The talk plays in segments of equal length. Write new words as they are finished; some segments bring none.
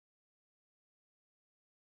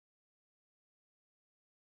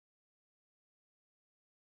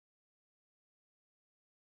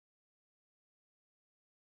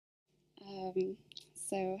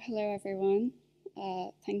Hello everyone.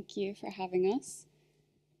 Thank you for having us.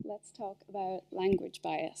 Let's talk about language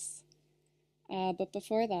bias. But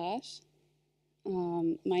before that,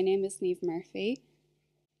 my name is Niamh Murphy.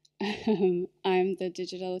 I'm the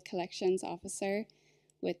Digital Collections Officer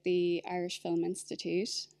with the Irish Film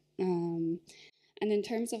Institute. And in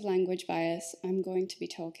terms of language bias, I'm going to be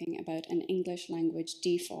talking about an English language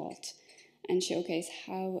default and showcase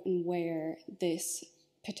how and where this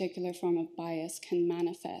particular form of bias can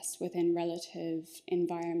manifest within relative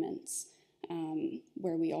environments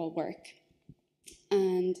where we all work.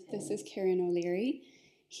 And this is Kieran O'Leary.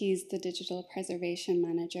 He's the Digital Preservation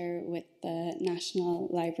Manager with the National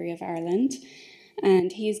Library of Ireland.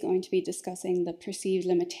 And he's going to be discussing the perceived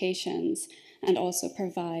limitations and also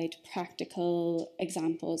provide practical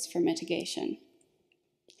examples for mitigation.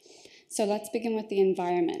 So let's begin with the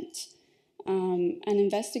environment. An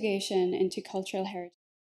investigation into cultural heritage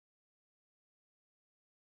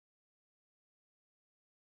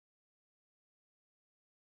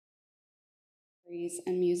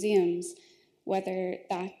and museums, whether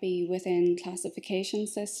that be within classification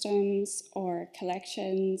systems or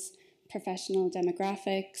collections, professional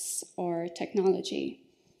demographics, or technology.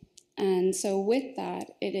 And so with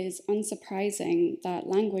that, it is unsurprising that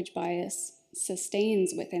language bias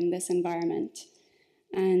sustains within this environment.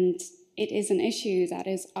 And it is an issue that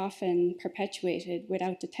is often perpetuated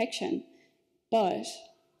without detection, but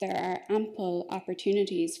there are ample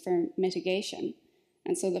opportunities for mitigation.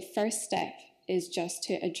 And so the first step is just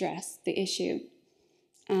to address the issue.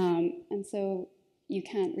 And so you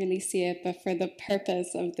can't really see it, but for the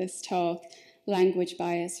purpose of this talk, language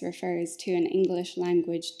bias refers to an English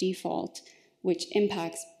language default, which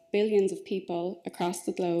impacts billions of people across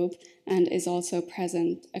the globe and is also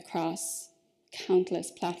present across countless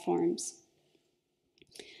platforms.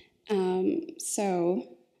 So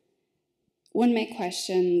one may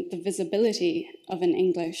question the visibility of an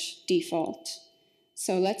English default.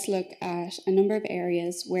 So let's look at a number of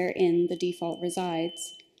areas wherein the default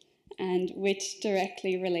resides and which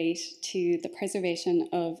directly relate to the preservation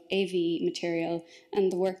of AV material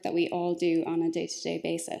and the work that we all do on a day-to-day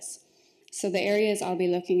basis. So the areas I'll be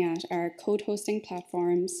looking at are code hosting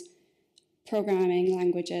platforms, programming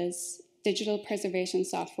languages, digital preservation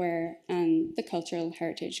software, and the cultural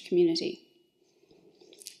heritage community.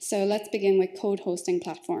 So let's begin with code hosting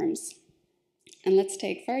platforms. And let's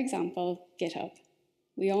take, for example, GitHub.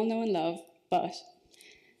 We all know and love, but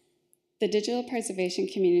the digital preservation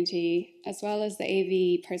community, as well as the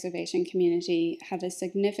AV preservation community, have a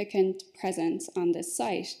significant presence on this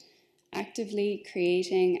site, actively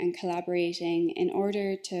creating and collaborating in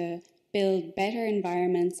order to build better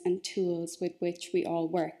environments and tools with which we all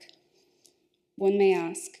work. One may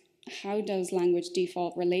ask, how does language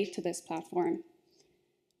default relate to this platform?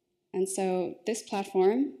 And so this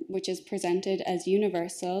platform, which is presented as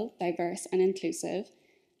universal, diverse, and inclusive,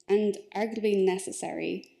 and arguably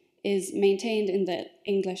necessary, is maintained in the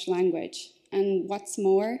English language. And what's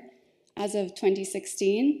more, as of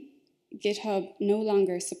 2016, GitHub no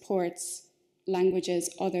longer supports languages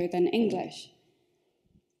other than English.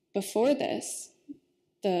 Before this,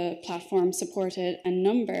 the platform supported a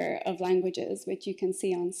number of languages, which you can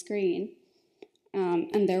see on screen,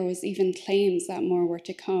 and there was even claims that more were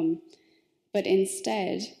to come. But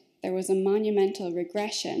instead, there was a monumental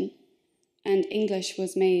regression, and English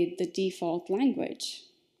was made the default language.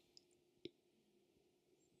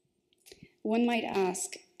 One might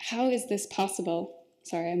ask, how is this possible?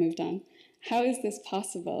 Sorry, I moved on. How is this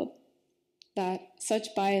possible that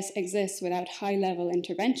such bias exists without high-level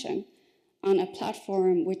intervention on a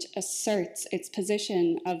platform which asserts its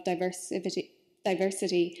position of diversity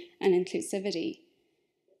and inclusivity?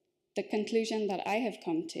 The conclusion that I have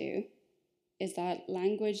come to is that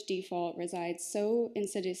language default resides so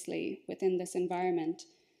insidiously within this environment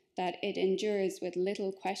that it endures with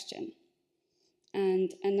little question.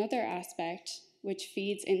 And another aspect which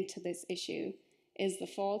feeds into this issue is the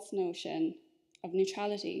false notion of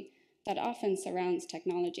neutrality that often surrounds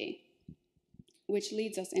technology, which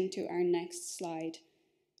leads us into our next slide.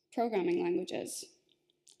 Programming languages,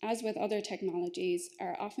 as with other technologies,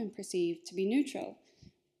 are often perceived to be neutral,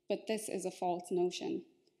 but this is a false notion.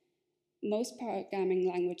 Most programming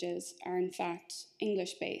languages are in fact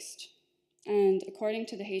English-based, and according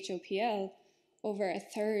to the HOPL, over a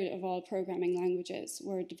third of all programming languages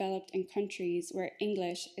were developed in countries where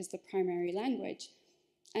English is the primary language,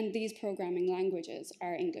 and these programming languages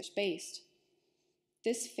are English-based.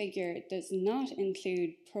 This figure does not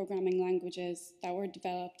include programming languages that were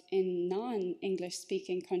developed in non-English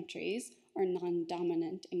speaking countries or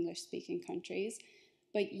non-dominant English speaking countries,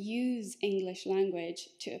 but use English language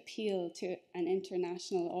to appeal to an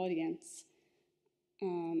international audience.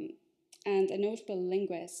 And a notable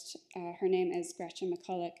linguist, her name is Gretchen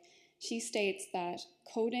McCulloch, she states that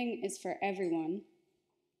coding is for everyone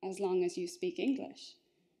as long as you speak English.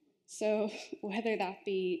 So whether that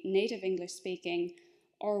be native English speaking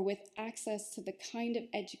or with access to the kind of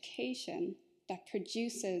education that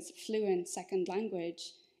produces fluent second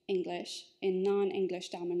language English in non-English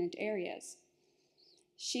dominant areas.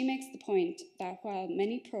 She makes the point that while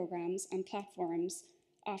many programs and platforms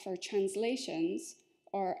offer translations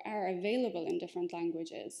or are available in different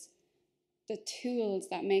languages, the tools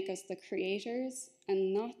that make us the creators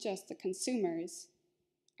and not just the consumers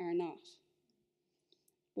are not.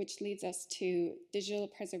 Which leads us to digital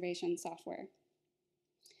preservation software.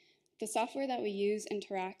 The software that we use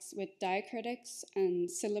interacts with diacritics and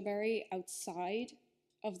syllabary outside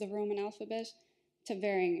of the Roman alphabet to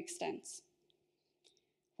varying extents.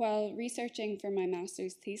 While researching for my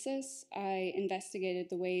master's thesis, I investigated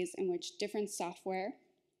the ways in which different software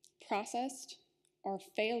processed or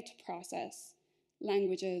failed to process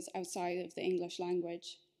languages outside of the English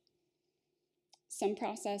language. Some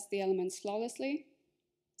process the elements flawlessly,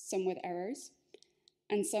 some with errors,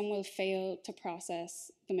 and some will fail to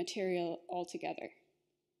process the material altogether.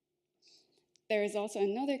 There is also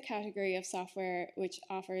another category of software which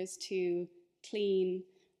offers to clean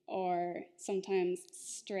or sometimes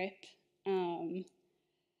strip file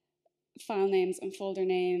names and folder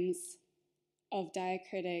names of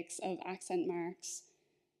diacritics, of accent marks,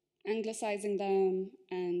 anglicizing them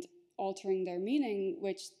and altering their meaning,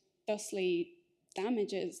 which thusly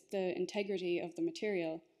damages the integrity of the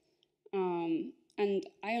material. And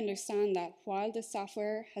I understand that while this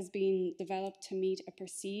software has been developed to meet a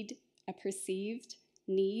perceived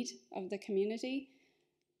need of the community,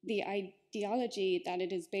 the ideology that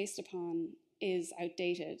it is based upon is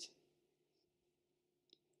outdated.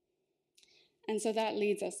 And so that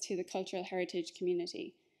leads us to the cultural heritage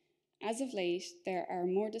community. As of late, there are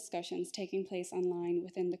more discussions taking place online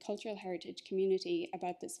within the cultural heritage community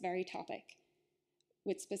about this very topic,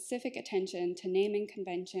 with specific attention to naming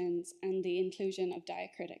conventions and the inclusion of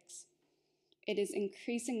diacritics. It is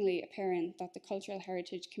increasingly apparent that the cultural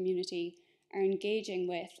heritage community are engaging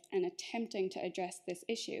with and attempting to address this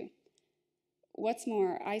issue. What's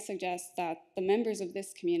more, I suggest that the members of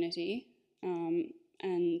this community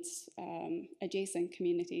and adjacent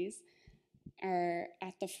communities are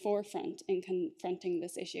at the forefront in confronting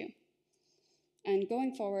this issue. And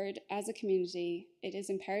going forward, as a community, it is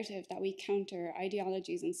imperative that we counter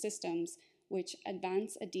ideologies and systems which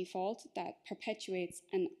advance a default that perpetuates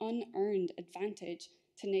an unearned advantage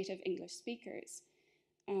to native English speakers.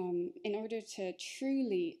 In order to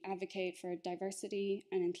truly advocate for diversity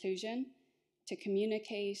and inclusion, to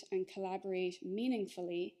communicate and collaborate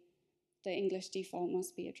meaningfully, the English default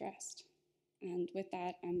must be addressed. And with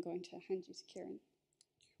that, I'm going to hand you to Kieran.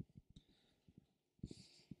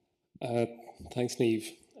 Thanks, Niamh.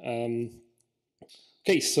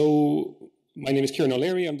 Okay, so my name is Kieran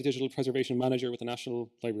O'Leary. I'm the Digital Preservation Manager with the National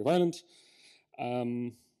Library of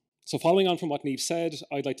Ireland. So following on from what Niamh said,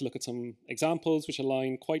 I'd like to look at some examples which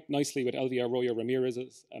align quite nicely with Elvia Arroyo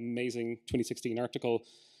Ramirez's amazing 2016 article,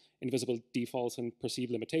 Invisible Defaults and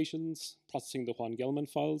Perceived Limitations, Processing the Juan Gelman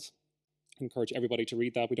Files. I encourage everybody to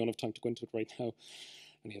read that. We don't have time to go into it right now.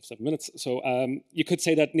 And we have 7 minutes. So you could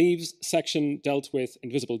say that Niamh's section dealt with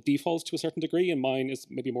invisible defaults to a certain degree, and mine is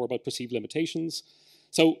maybe more about perceived limitations.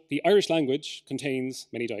 So the Irish language contains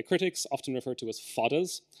many diacritics, often referred to as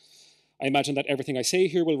FODAs. I imagine that everything I say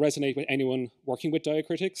here will resonate with anyone working with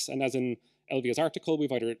diacritics, and as in Elvia's article,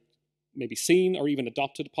 we've either maybe seen or even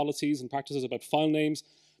adopted policies and practices about file names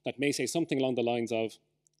that may say something along the lines of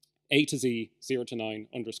A to Z, 0 to 9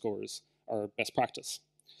 underscores are best practice.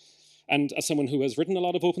 And as someone who has written a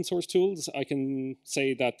lot of open source tools, I can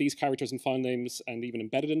say that these characters and file names, and even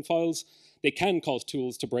embedded in files, they can cause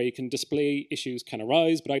tools to break and display issues can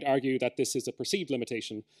arise, but I'd argue that this is a perceived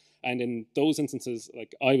limitation. And in those instances,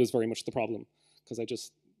 like, I was very much the problem,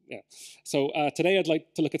 because So today I'd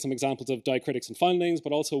like to look at some examples of diacritics and file names,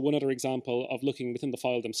 but also one other example of looking within the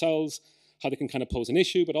file themselves, how they can kind of pose an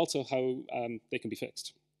issue, but also how they can be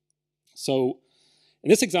fixed. So in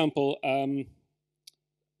this example,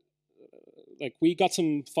 we got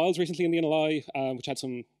some files recently in the NLI which had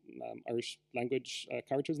some Irish language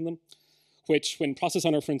characters in them, which, when processed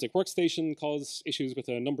on our forensic workstation, caused issues with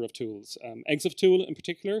a number of tools. EXIF tool in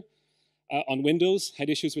particular, on Windows, had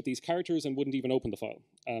issues with these characters and wouldn't even open the file.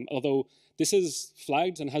 Although this is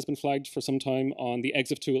flagged and has been flagged for some time on the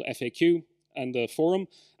EXIF tool FAQ and the forum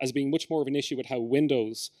as being much more of an issue with how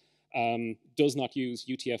Windows does not use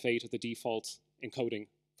UTF-8 as the default encoding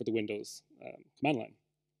for the Windows command line.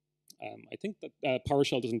 I think that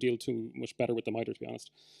PowerShell doesn't deal too much better with them either, to be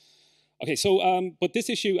honest. Okay, so, but this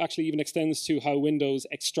issue actually even extends to how Windows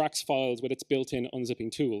extracts files with its built-in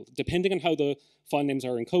unzipping tool. Depending on how the file names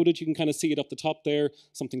are encoded, you can kind of see it up the top there.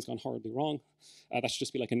 Something's gone horribly wrong. That should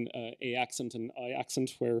just be like an A accent and I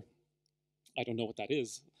accent, where I don't know what that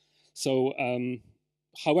is. So,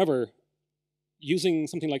 however, using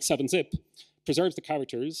something like 7-zip preserves the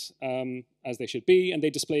characters as they should be, and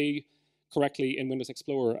they display correctly in Windows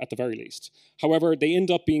Explorer at the very least. However, they end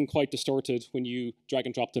up being quite distorted when you drag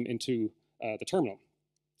and drop them into the terminal.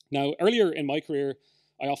 Now, earlier in my career,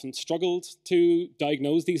 I often struggled to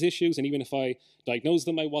diagnose these issues, and even if I diagnosed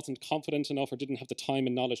them, I wasn't confident enough or didn't have the time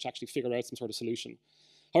and knowledge to actually figure out some sort of solution.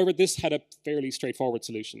 However, this had a fairly straightforward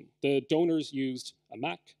solution. The donors used a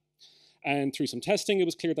Mac, and through some testing, it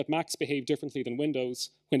was clear that Macs behave differently than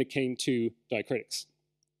Windows when it came to diacritics.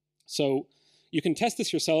 So you can test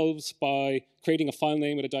this yourselves by creating a file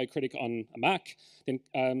name with a diacritic on a Mac. Then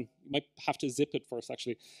you might have to zip it first,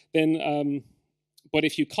 actually. Then, but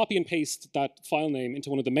if you copy and paste that file name into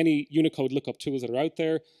one of the many Unicode lookup tools that are out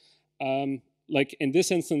there, like in this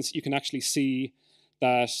instance, you can actually see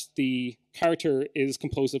that the character is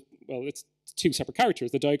composed of, well, it's two separate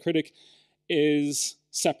characters. The diacritic is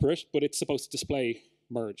separate, but it's supposed to display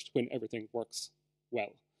merged when everything works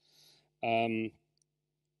well.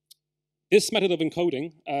 This method of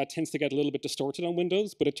encoding tends to get a little bit distorted on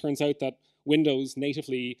Windows, but it turns out that Windows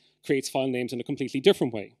natively creates file names in a completely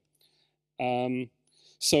different way.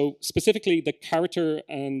 So specifically, the character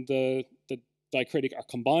and the diacritic are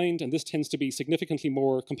combined, and this tends to be significantly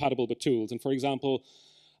more compatible with tools. And for example,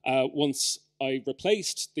 once I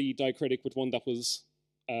replaced the diacritic with one that was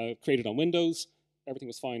created on Windows, everything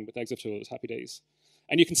was fine with EXIF tool. It was happy days.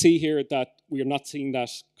 And you can see here that we are not seeing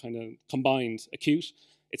that kind of combined acute.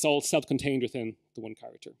 It's all self-contained within the one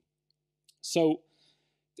character. So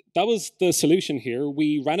that was the solution here.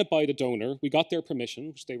 We ran it by the donor. We got their permission,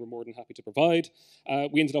 which they were more than happy to provide.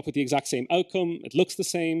 We ended up with the exact same outcome. It looks the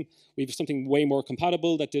same. We have something way more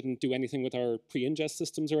compatible that didn't do anything with our pre-ingest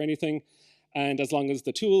systems or anything. And as long as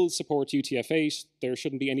the tools support UTF-8, there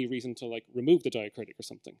shouldn't be any reason to like remove the diacritic or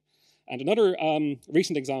something. And another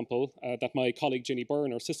recent example that my colleague Ginny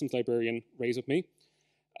Byrne, our systems librarian, raised with me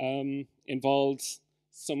involved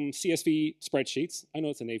some CSV spreadsheets. I know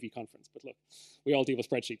it's an AV conference, but look, we all deal with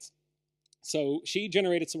spreadsheets. So she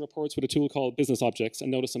generated some reports with a tool called Business Objects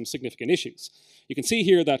and noticed some significant issues. You can see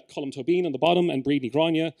here that Colm Tobin on the bottom and Breed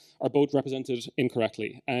Grania are both represented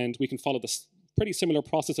incorrectly. And we can follow this pretty similar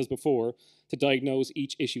process as before to diagnose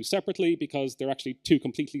each issue separately, because they're actually two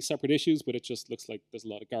completely separate issues, but it just looks like there's a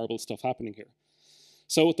lot of garbled stuff happening here.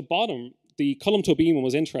 So at the bottom, the Colm Tobin one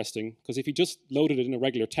was interesting, because if you just loaded it in a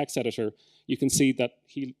regular text editor, you can see that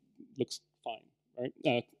he looks fine, right?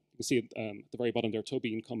 You can see it at the very bottom there,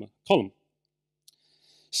 Tobin, Colm.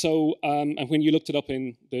 So, and when you looked it up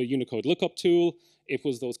in the Unicode lookup tool, it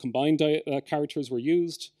was those combined characters were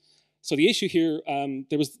used. So the issue here,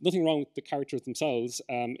 there was nothing wrong with the characters themselves.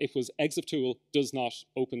 It was EXIF tool does not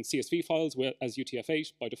open CSV files as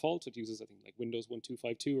UTF-8 by default. It uses, I think, like Windows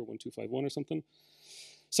 1252 or 1251 or something.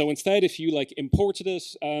 So instead, if you like imported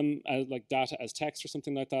it as like data as text or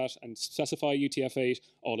something like that and specify UTF-8,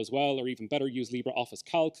 all is well, or even better, use LibreOffice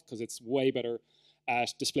Calc, because it's way better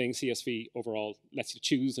at displaying CSV overall, lets you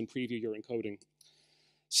choose and preview your encoding.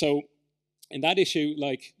 So in that issue,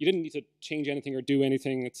 like you didn't need to change anything or do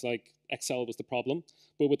anything. It's like Excel was the problem.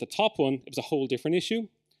 But with the top one, it was a whole different issue.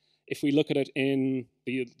 If we look at it in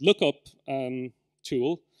the lookup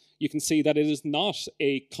tool, you can see that it is not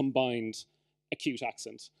a combined acute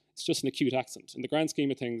accent. It's just an acute accent. In the grand scheme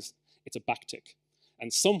of things, it's a backtick.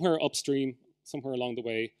 And somewhere upstream, somewhere along the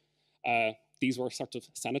way, these were sort of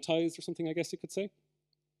sanitized or something, I guess you could say.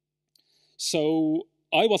 So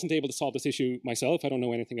I wasn't able to solve this issue myself. I don't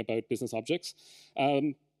know anything about business objects.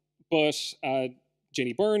 But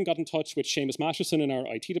Ginny Byrne got in touch with Seamus Masterson in our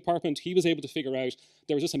IT department. He was able to figure out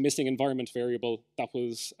there was just a missing environment variable that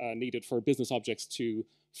was needed for business objects to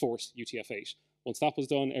force UTF-8. Once that was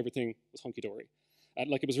done, everything was hunky-dory.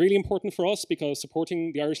 Like it was really important for us because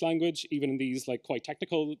supporting the Irish language, even in these like quite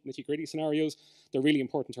technical nitty-gritty scenarios, they're really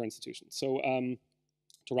important to our institution. So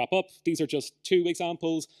to wrap up, these are just two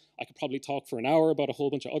examples. I could probably talk for an hour about a whole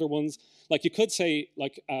bunch of other ones. Like you could say,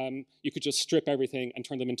 like you could just strip everything and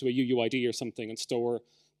turn them into a UUID or something and store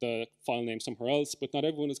the file name somewhere else, but not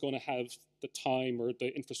everyone is going to have the time or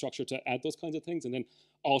the infrastructure to add those kinds of things and then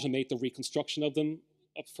automate the reconstruction of them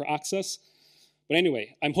for access. But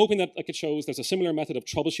anyway, I'm hoping that like it shows there's a similar method of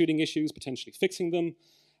troubleshooting issues, potentially fixing them.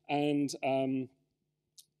 And,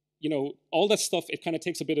 you know, all that stuff, it kind of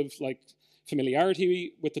takes a bit of like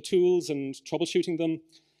familiarity with the tools and troubleshooting them.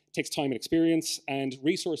 It takes time and experience, and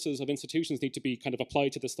resources of institutions need to be kind of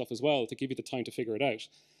applied to this stuff as well to give you the time to figure it out.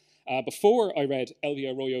 Before I read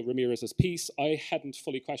Elvia Arroyo Ramirez's piece, I hadn't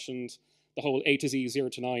fully questioned the whole A to Z 0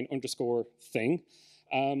 to 9 underscore thing.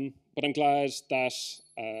 But I'm glad that,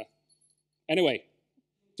 anyway,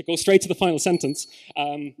 to go straight to the final sentence,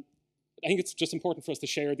 I think it's just important for us to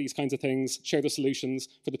share these kinds of things, share the solutions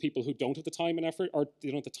for the people who don't have the time and effort, or they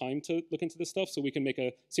don't have the time to look into this stuff, so we can make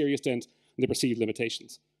a serious dent in the perceived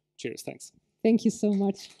limitations. Cheers, thanks. Thank you so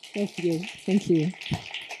much. Thank you.